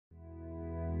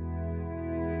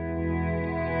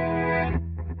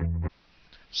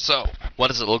So, what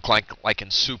does it look like in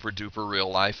super duper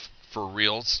real life for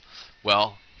reals?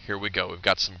 Well, here we go. We've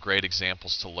got some great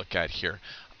examples to look at here.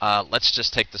 Let's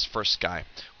just take this first guy.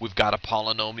 We've got a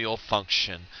polynomial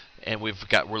function, and we're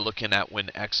looking at when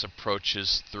x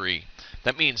approaches 3.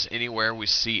 That means anywhere we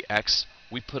see x,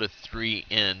 we put a 3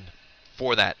 in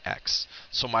for that x.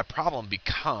 So my problem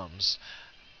becomes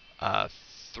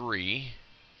 3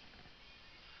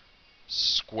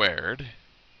 squared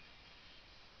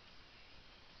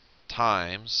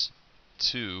times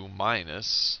 2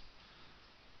 minus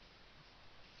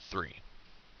 3.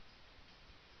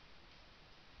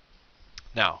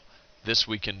 Now, this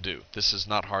we can do. This is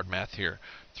not hard math here.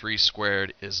 3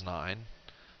 squared is 9.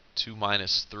 2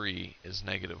 minus 3 is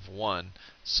negative 1.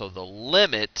 So the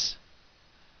limit,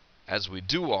 as we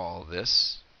do all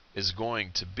this, is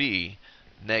going to be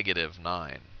negative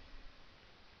 9.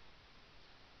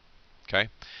 Okay?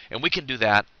 And we can do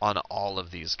that on all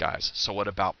of these guys. So what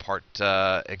about part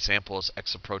example as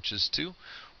x approaches 2?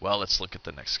 Well, let's look at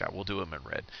the next guy. We'll do them in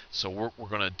red. So what we're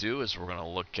going to do is we're going to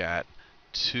look at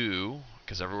 2,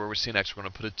 because everywhere we see an x, we're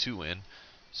going to put a 2 in,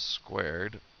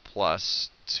 squared plus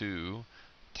 2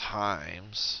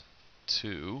 times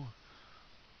 2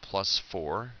 plus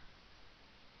 4.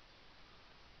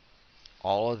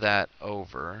 All of that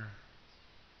over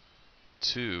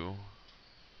 2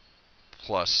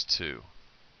 plus 2.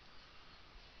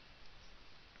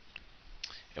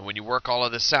 And when you work all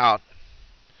of this out,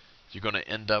 you're going to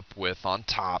end up with, on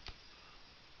top,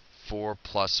 4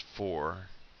 plus 4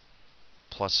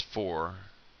 plus 4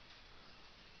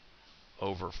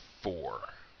 over 4.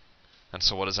 And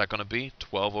so what is that going to be?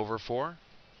 12 over 4,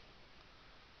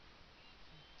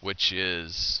 which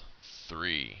is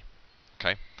 3.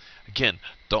 Okay? Again,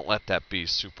 don't let that be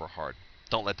super hard.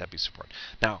 Don't let that be super hard.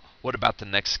 Now, what about the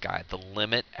next guy? The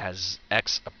limit as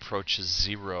x approaches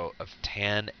 0 of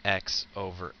tan x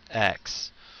over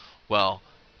x. Well,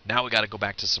 now we got to go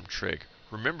back to some trig.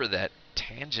 Remember that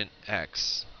tangent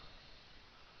x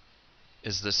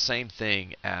is the same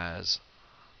thing as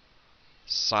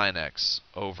sine x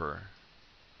over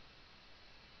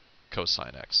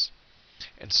cosine x.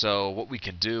 And so what we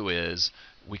can do is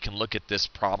we can look at this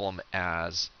problem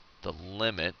as the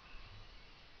limit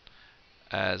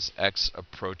as x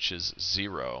approaches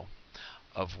 0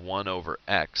 of 1 over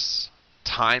x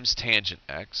times tangent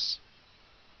x.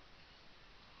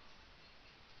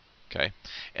 Okay,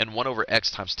 and 1 over x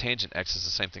times tangent x is the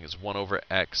same thing as 1 over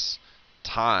x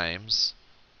times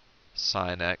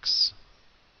sine x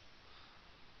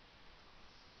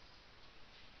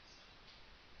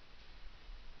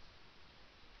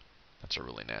That's a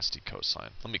really nasty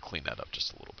cosine. Let me clean that up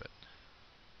just a little bit.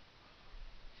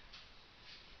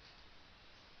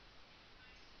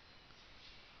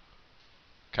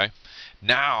 Okay,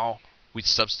 now we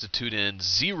substitute in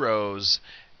zeros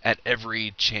at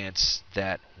every chance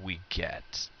that we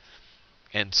get.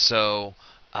 And so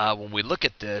when we look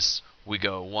at this, we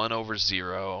go 1 over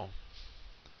 0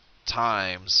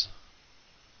 times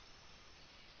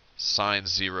sine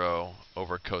 0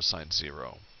 over cosine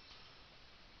 0.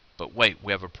 But wait,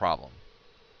 we have a problem.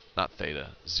 Not theta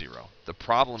 0. The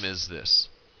problem is this.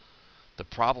 The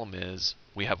problem is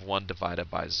we have 1 divided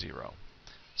by 0.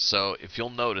 So if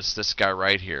you'll notice, this guy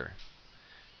right here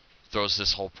throws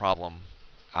this whole problem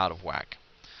out of whack.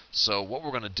 So what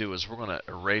we're going to do is we're going to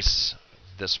erase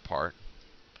this part,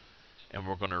 and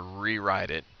we're going to rewrite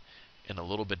it in a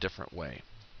little bit different way.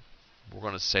 We're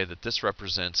going to say that this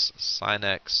represents sine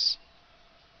x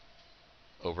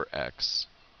over x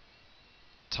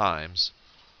times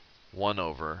 1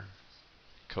 over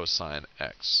cosine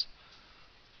x.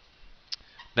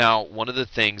 Now, one of the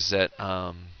things that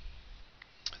I'm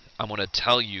going to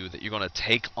tell you that you're going to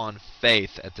take on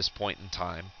faith at this point in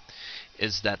time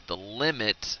is that the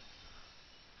limit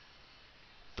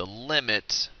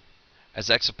as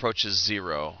x approaches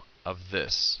 0 of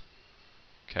this,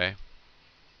 okay,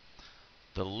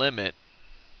 the limit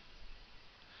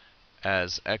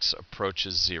as x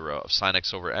approaches 0 of sine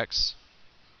x over x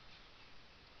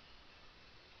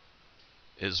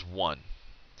is 1.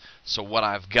 So what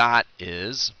I've got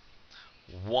is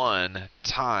 1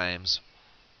 times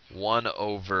 1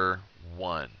 over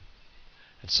 1.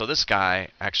 And so this guy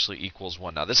actually equals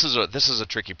 1. Now this is a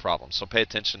tricky problem. So pay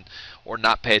attention, or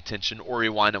not pay attention, or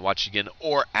rewind and watch again,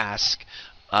 or ask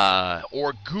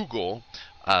or Google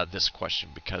this question,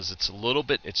 because it's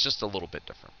just a little bit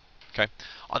different. Okay.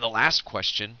 On the last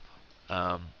question,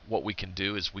 what we can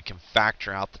do is we can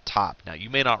factor out the top. Now you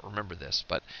may not remember this,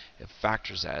 but it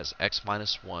factors as x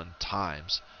minus 1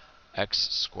 times x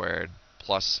squared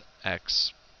plus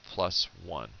x plus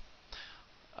 1.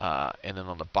 And then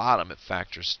on the bottom it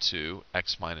factors to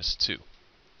x minus 2.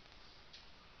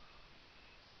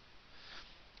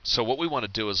 So what we want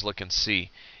to do is look and see,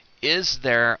 is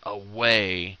there a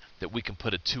way that we can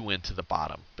put a 2 into the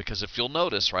bottom? Because if you'll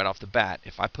notice right off the bat,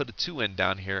 if I put a 2 in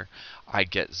down here, I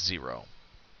get 0.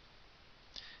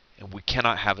 And we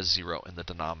cannot have a 0 in the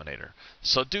denominator.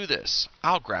 So do this.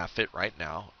 I'll graph it right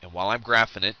now, and while I'm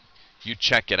graphing it, you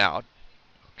check it out.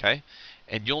 Okay?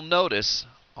 And you'll notice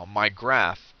on my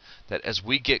graph that as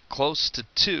we get close to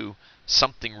 2,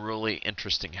 something really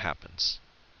interesting happens.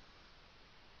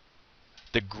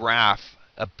 The graph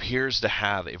appears to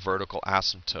have a vertical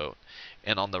asymptote,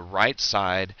 and on the right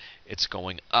side it's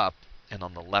going up, and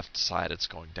on the left side it's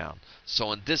going down.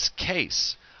 So in this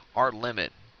case, our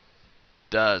limit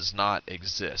does not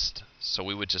exist. So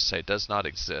we would just say does not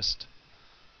exist.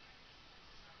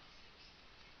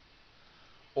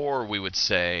 Or we would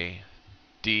say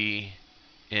D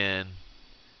N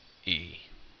E.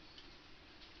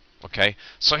 Okay,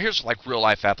 so here's like real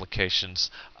life applications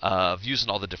of using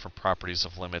all the different properties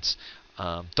of limits.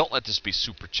 Don't let this be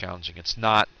super challenging. It's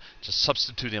not. Just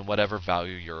substitute in whatever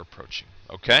value you're approaching.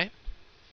 Okay?